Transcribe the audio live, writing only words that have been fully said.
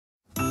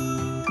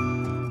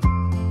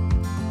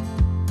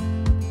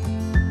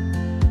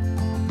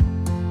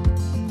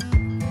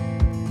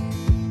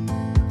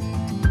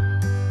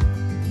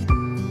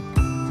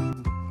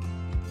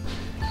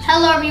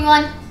Hello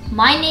everyone,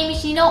 my name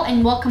is Nino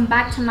and welcome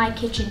back to my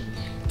kitchen.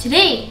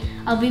 Today,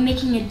 I'll be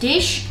making a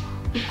dish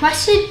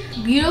requested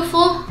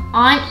beautiful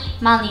Aunt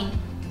Malin.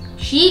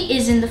 She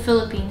is in the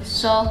Philippines,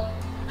 so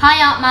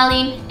hi Aunt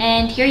Malin,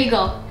 and here you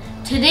go.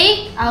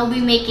 Today, I'll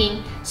be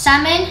making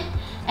salmon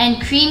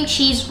and cream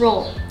cheese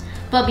roll.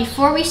 But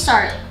before we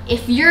start,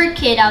 if you're a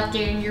kid out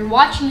there and you're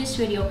watching this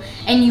video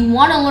and you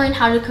want to learn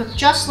how to cook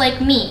just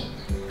like me,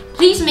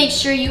 please make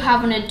sure you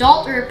have an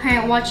adult or a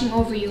parent watching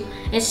over you,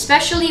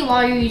 especially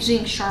while you're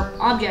using sharp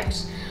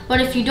objects.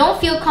 But if you don't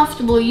feel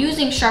comfortable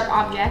using sharp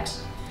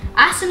objects,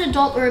 ask an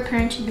adult or a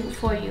parent to do it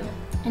for you.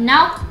 And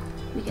now,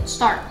 we can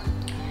start.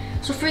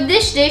 So for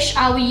this dish,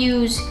 I will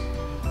use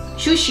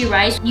sushi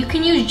rice. You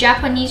can use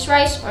Japanese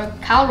rice or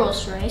cow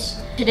roast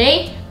rice.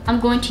 Today, I'm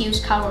going to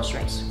use cow roast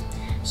rice.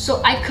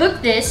 So I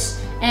cooked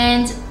this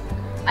and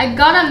I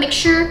got a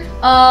mixture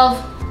of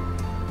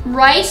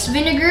rice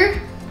vinegar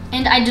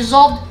and I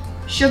dissolved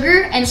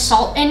sugar and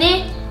salt in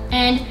it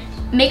and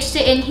mixed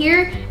it in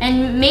here,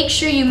 and make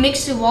sure you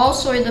mix it well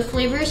so the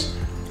flavors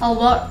are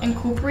well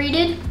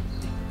incorporated.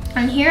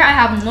 And here I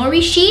have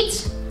nori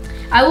sheets.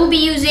 I will be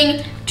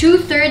using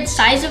 2/3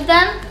 size of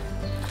them.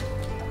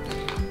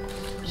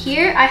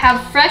 Here I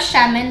have fresh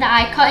salmon that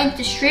I cut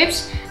into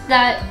strips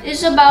that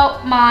is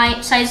about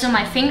my size of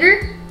my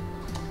finger.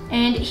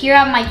 And here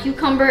I have my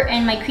cucumber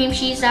and my cream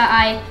cheese that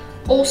I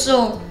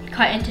also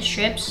cut into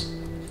strips.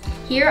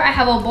 Here I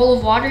have a bowl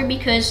of water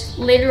because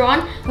later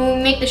on when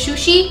we make the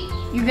sushi,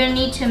 you're gonna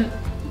need to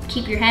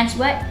keep your hands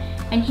wet.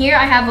 And here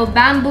I have a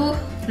bamboo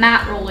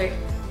mat roller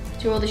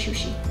to roll the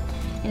sushi.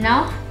 And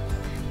now,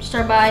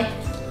 start by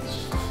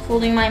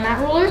folding my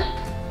mat roller.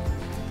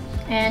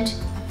 And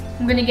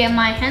I'm gonna get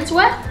my hands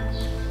wet.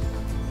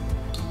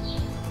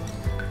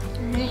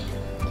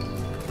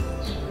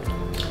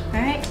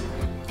 Alright.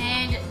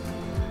 And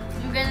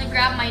I'm gonna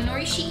grab my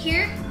nori sheet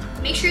here.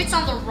 Make sure it's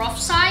on the rough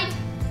side.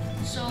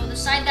 So the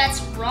side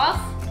that's rough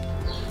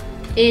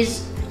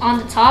is on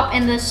the top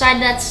and the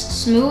side that's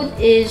smooth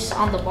is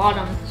on the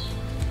bottom.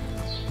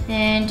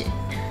 And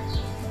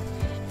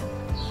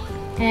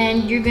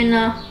you're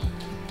gonna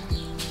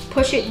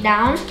push it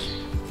down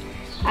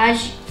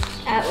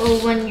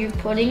when you're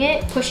putting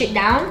it, push it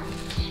down.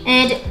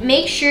 And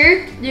make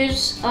sure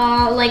there's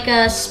like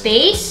a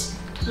space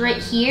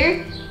right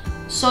here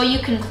so you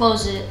can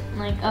close it.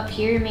 Like up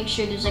here, make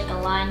sure there's like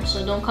a line,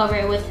 so don't cover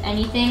it with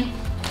anything.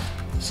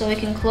 So it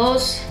can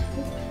close,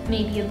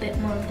 maybe a bit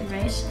more of the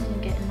rice, and we'll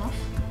get enough.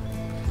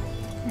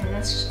 And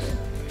that's just good.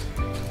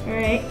 All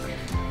right.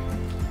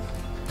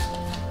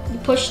 You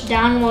push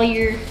down while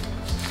you're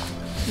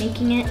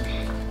making it.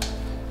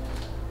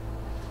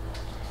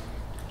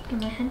 Get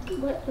my hand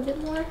wet a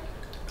bit more.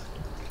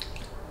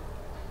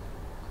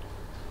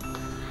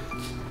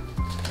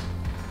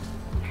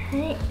 All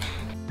right.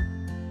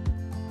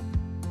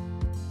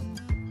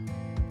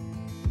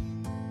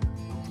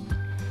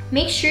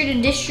 Make sure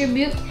to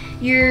distribute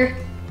your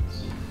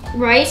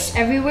rice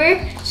everywhere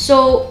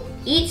so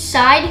each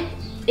side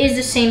is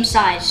the same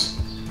size.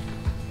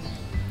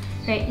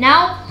 Right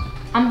now,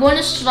 I'm going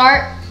to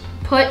start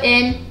put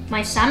in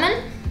my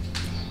salmon.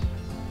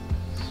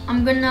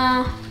 I'm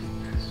gonna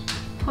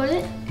put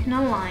it in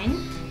a line.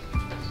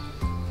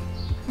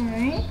 All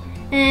right,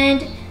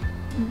 and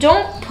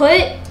don't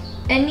put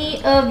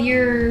any of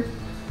your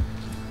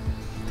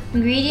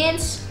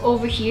ingredients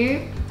over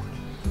here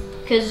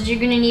because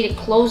you're gonna need to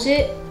close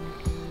it.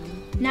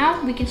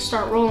 Now we can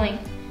start rolling.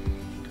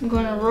 I'm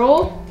gonna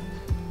roll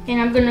and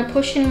I'm gonna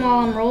push in while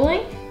I'm rolling.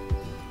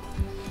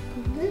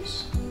 Like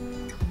this.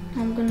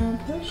 I'm gonna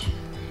push.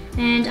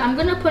 And I'm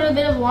gonna put a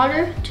bit of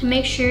water to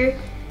make sure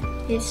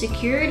it's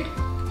secured.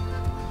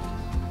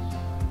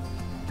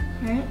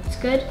 Alright, it's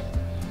good.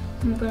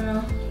 I'm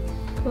gonna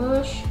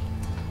push,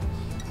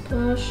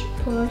 push,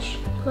 push,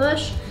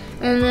 push.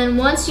 And then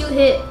once you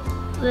hit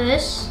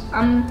this,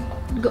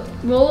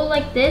 roll it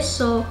like this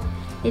so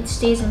it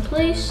stays in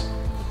place.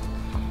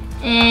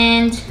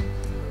 And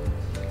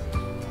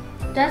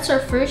that's our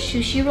first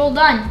sushi roll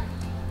done.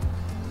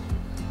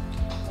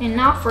 And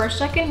now for our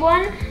second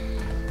one.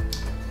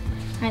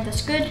 Alright,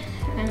 that's good.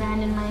 And add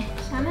in my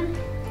salmon.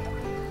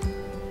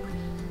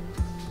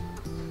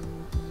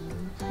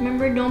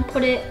 Remember, don't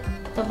put it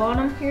at the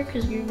bottom here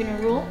because you're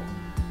gonna roll.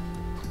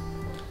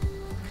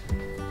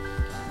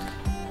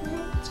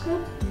 Alright, that's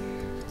good.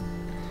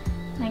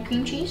 My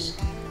cream cheese.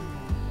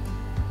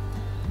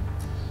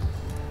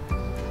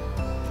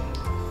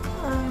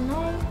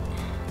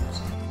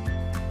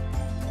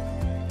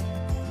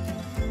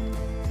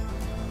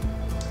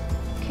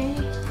 Okay, a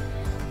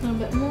little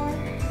bit more.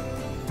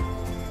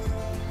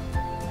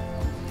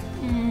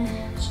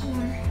 And some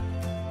more.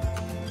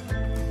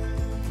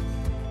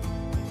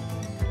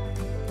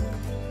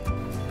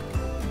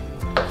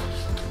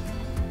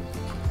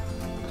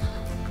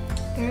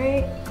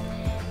 Alright,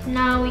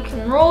 now we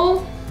can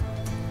roll.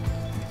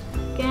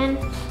 Again,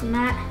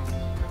 mat.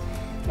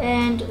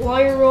 And while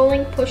you're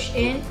rolling, push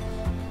in.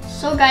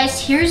 So guys,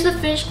 here's the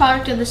finished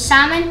product of the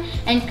salmon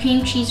and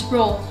cream cheese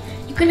roll.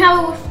 You can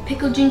have it with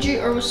pickled ginger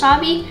or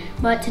wasabi,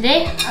 But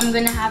today, I'm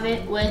gonna have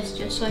it with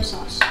just soy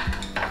sauce.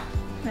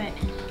 Right.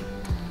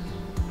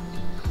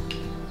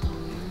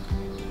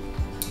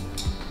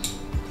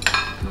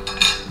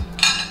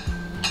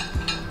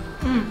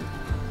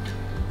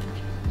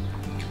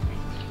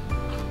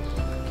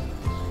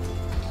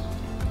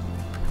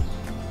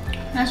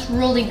 That's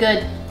really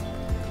good.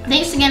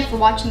 Thanks again for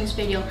watching this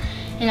video,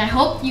 and I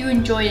hope you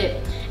enjoyed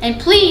it.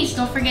 And please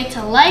don't forget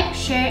to like,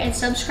 share, and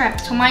subscribe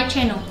to my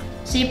channel,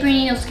 Xyprian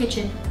Nino's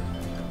Kitchen.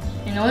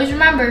 And always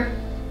remember,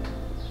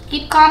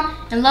 keep calm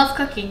and love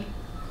cooking.